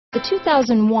The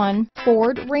 2001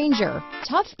 Ford Ranger.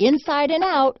 Tough inside and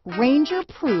out, Ranger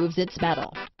proves its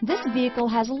mettle. This vehicle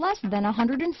has less than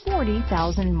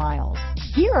 140,000 miles.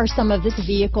 Here are some of this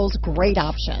vehicle's great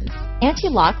options: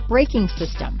 anti-lock braking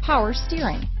system, power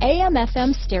steering,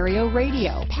 AM/FM stereo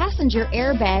radio, passenger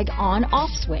airbag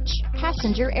on/off switch,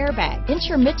 passenger airbag,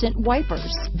 intermittent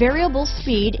wipers, variable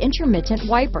speed intermittent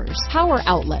wipers, power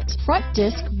outlet, front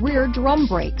disc rear drum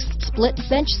brakes, split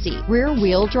bench seat, rear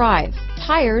wheel drive,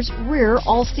 tires rear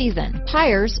all season,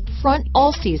 tires front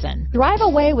all season. Drive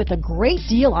away with a great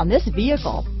deal on this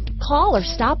vehicle. Call or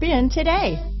stop in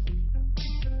today.